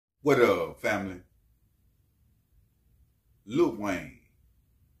What up, family? Lil Wayne,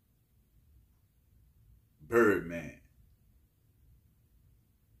 Birdman.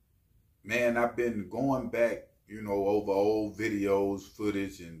 Man, I've been going back, over old videos,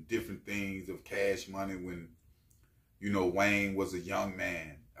 footage, and different things of Cash Money when, Wayne was a young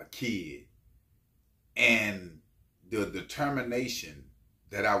man, a kid. And the determination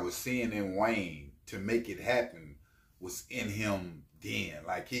that I was seeing in Wayne to make it happen was in him then.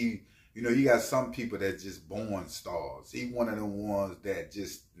 Like you got some people that just born stars. He one of them ones that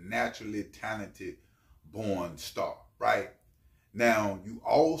just naturally talented born star, right? Now, you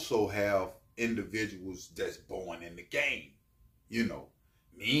also have individuals that's born in the game, you know,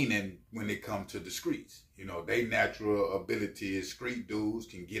 meaning when it comes to the streets. They natural ability is street dudes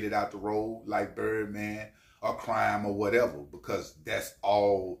can get it out the road like Birdman or crime or whatever because that's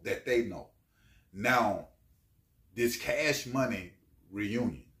all that they know. Now, this Cash Money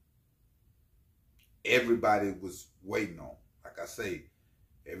reunion, everybody was waiting on. Like I say,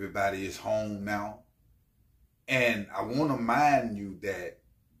 everybody is home now. And I want to mind you that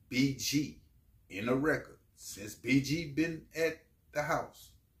BG in a record, since BG been at the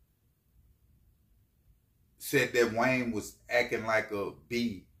house, said that Wayne was acting like a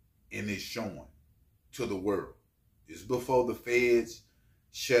B in his showing to the world. It's before the feds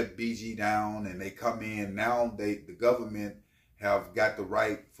shut BG down and they come in. Now the government have got the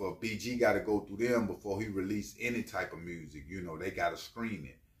right for BG got to go through them before he release any type of music. They got to screen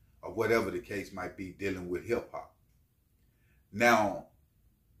it or whatever the case might be dealing with hip hop. Now,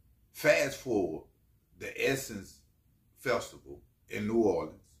 fast forward, the Essence Festival in New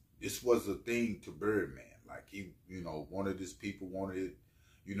Orleans. This was a thing to Birdman. Like he, one of his people wanted it,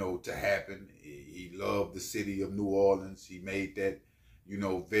 to happen. He loved the city of New Orleans. He made that,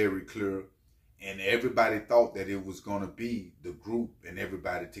 very clear. And everybody thought that it was going to be the group and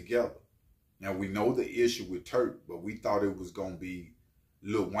everybody together. Now, we know the issue with Turk, but we thought it was going to be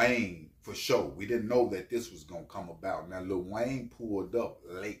Lil Wayne for sure. We didn't know that this was going to come about. Now, Lil Wayne pulled up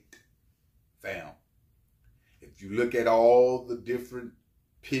late, fam. If you look at all the different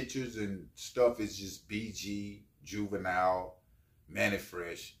pictures and stuff, it's just BG, Juvenile, Manny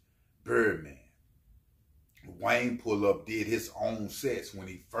Fresh, Birdman. Wayne pulled up, did his own sets. When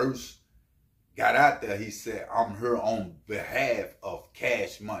he first got out there, he said, I'm here on behalf of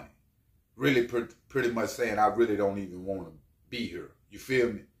Cash Money. Really pretty much saying, I really don't even want to be here. You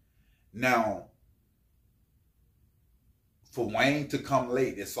feel me? Now, for Wayne to come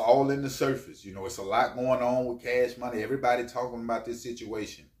late, it's all in the surface. It's a lot going on with Cash Money. Everybody talking about this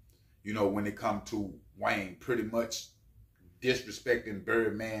situation, when it comes to Wayne pretty much disrespecting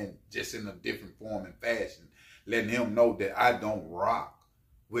Birdman just in a different form and fashion, letting him know that I don't rock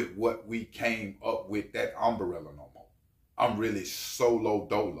with what we came up with, that umbrella no more. I'm really solo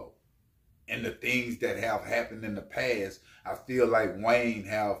dolo. And the things that have happened in the past, I feel like Wayne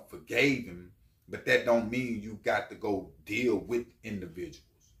have forgave him, but that don't mean you got to go deal with individuals.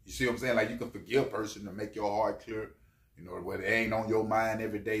 You see what I'm saying? Like you can forgive a person to make your heart clear, where it ain't on your mind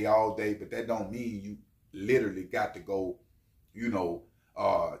every day, all day, but that don't mean you literally got to go,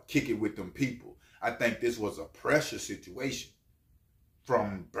 kick it with them people. I think this was a pressure situation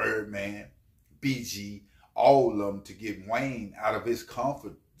from Birdman, BG, all of them to get Wayne out of his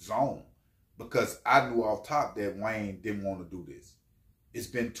comfort zone. Because I knew off top that Wayne didn't want to do this. It's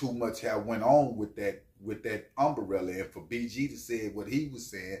been too much how went on with that umbrella. And for BG to say what he was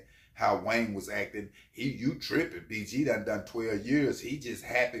saying, how Wayne was acting, you tripping. BG done 12 years. He just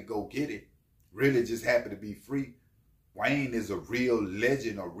happy to go get it. Really just happy to be free. Wayne is a real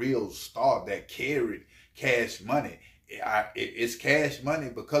legend, a real star that carried Cash Money. It's Cash Money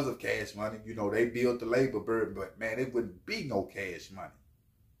because of Cash Money. They built the label, but man, it wouldn't be no Cash Money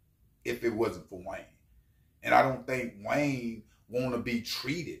if it wasn't for Wayne. And I don't think Wayne want to be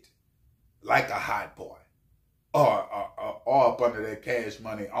treated like a hot boy or up under that Cash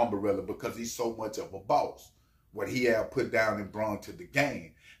Money umbrella because he's so much of a boss. What he had put down and brought to the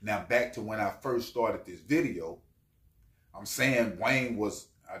game. Now back to when I first started this video, I'm saying Wayne was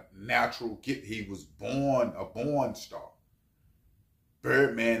a natural kid. He was a born star.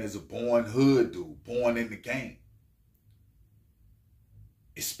 Birdman is a born hood dude, born in the game.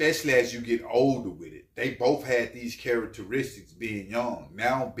 Especially as you get older with it. They both had these characteristics being young.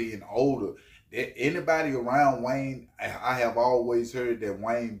 Now being older, anybody around Wayne, I have always heard that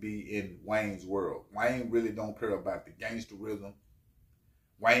Wayne be in Wayne's world. Wayne really don't care about the gangsterism.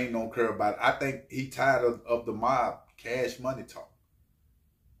 Wayne don't care about it. I think he tired of the mob Cash Money talk.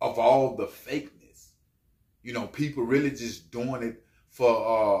 Of all the fakeness. People really just doing it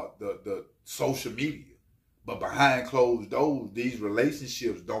for the social media. But behind closed doors, these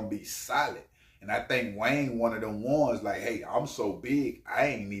relationships don't be solid. And I think Wayne one of them ones like, hey, I'm so big, I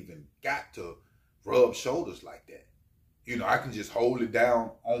ain't even got to rub shoulders like that. You know, I can just hold it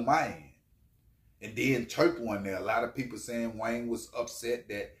down on my end. And then Turk won there. A lot of people saying Wayne was upset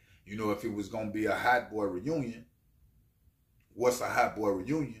that, you know, if it was going to be a Hot Boy reunion, what's a Hot Boy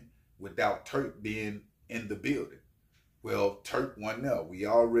reunion without Turk being in the building? Well, Turk won there. We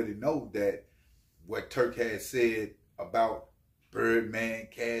already know that what Turk had said about Birdman,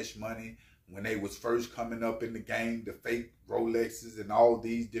 Cash Money, when they was first coming up in the game, the fake Rolexes and all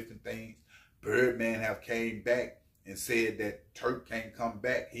these different things, Birdman have came back and said that Turk can't come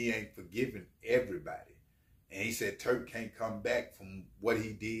back. He ain't forgiven everybody. And he said Turk can't come back from what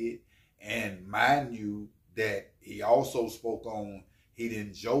he did. And mind you, that he also spoke on he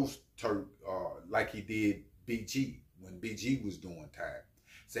didn't jost Turk like he did BG when BG was doing time.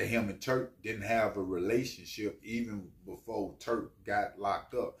 Say him and Turk didn't have a relationship even before Turk got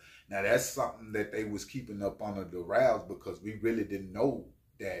locked up. Now that's something that they was keeping up under the rails because we really didn't know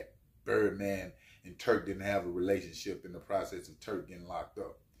that Birdman and Turk didn't have a relationship in the process of Turk getting locked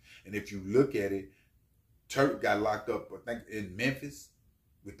up. And if you look at it, Turk got locked up, I think, in Memphis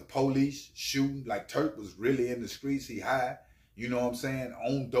with the police shooting. Like Turk was really in the streets. He high, you know what I'm saying,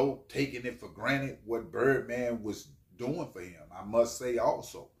 on dope, taking it for granted what Birdman was doing for him. I must say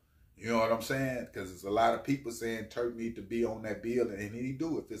also, you know what I'm saying? Because there's a lot of people saying Turk need to be on that bill, and he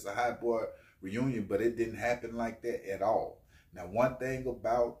do if it's a Hot Boy reunion, but it didn't happen like that at all. Now, one thing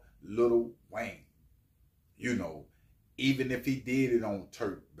about Lil Wayne, you know, even if he did it on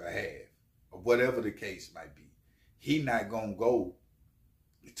Turk's behalf, or whatever the case might be, he not gonna go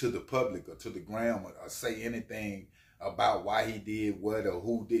to the public or to the ground or say anything about why he did what or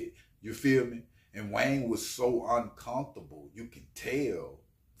who did. You feel me? And Wayne was so uncomfortable. You can tell,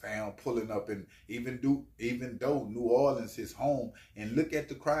 fam, pulling up, and even though New Orleans his home, and look at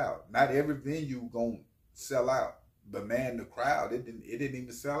the crowd. Not every venue gonna sell out, but man, the crowd, it didn't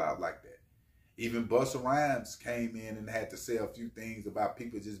even sell out like that. Even Busta Rhymes came in and had to say a few things about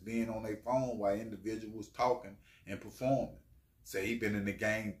people just being on their phone while individuals talking and performing. Say he been in the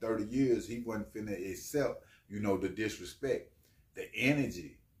game 30 years, he wasn't finna accept, you know, the disrespect, the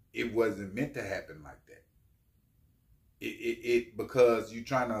energy. It wasn't meant to happen like that. Because you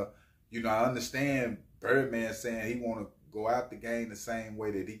trying to, you know, I understand Birdman saying he want to go out the game the same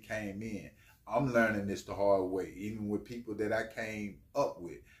way that he came in. I'm learning this the hard way, even with people that I came up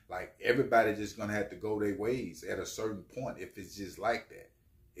with. Like, everybody just going to have to go their ways at a certain point if it's just like that.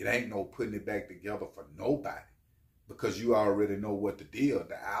 It ain't no putting it back together for nobody because you already know what the deal.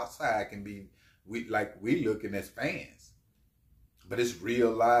 The outside can be, we looking as fans. But it's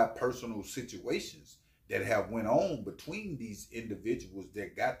real live personal situations that have went on between these individuals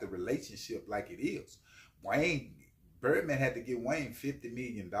that got the relationship like it is. Birdman had to give Wayne $50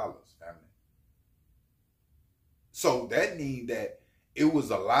 million, family. So that means that it was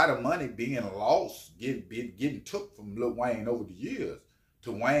a lot of money being lost, getting took from Lil Wayne over the years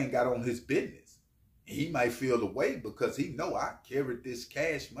till Wayne got on his business. He might feel the way because he know I carried this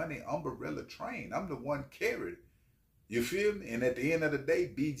Cash Money umbrella train. I'm the one carried it. You feel me? And at the end of the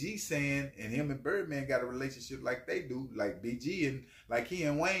day, BG saying, and him and Birdman got a relationship like they do, like BG and like he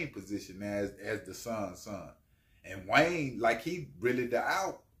and Wayne position now as the son. And Wayne, like he really the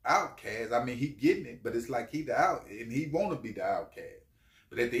outcast. I mean, he getting it, but it's like he the out, and he want to be the outcast.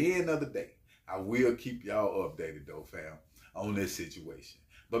 But at the end of the day, I will keep y'all updated though, fam, on this situation.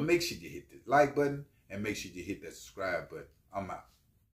 But make sure you hit the like button and make sure you hit that subscribe button. I'm out.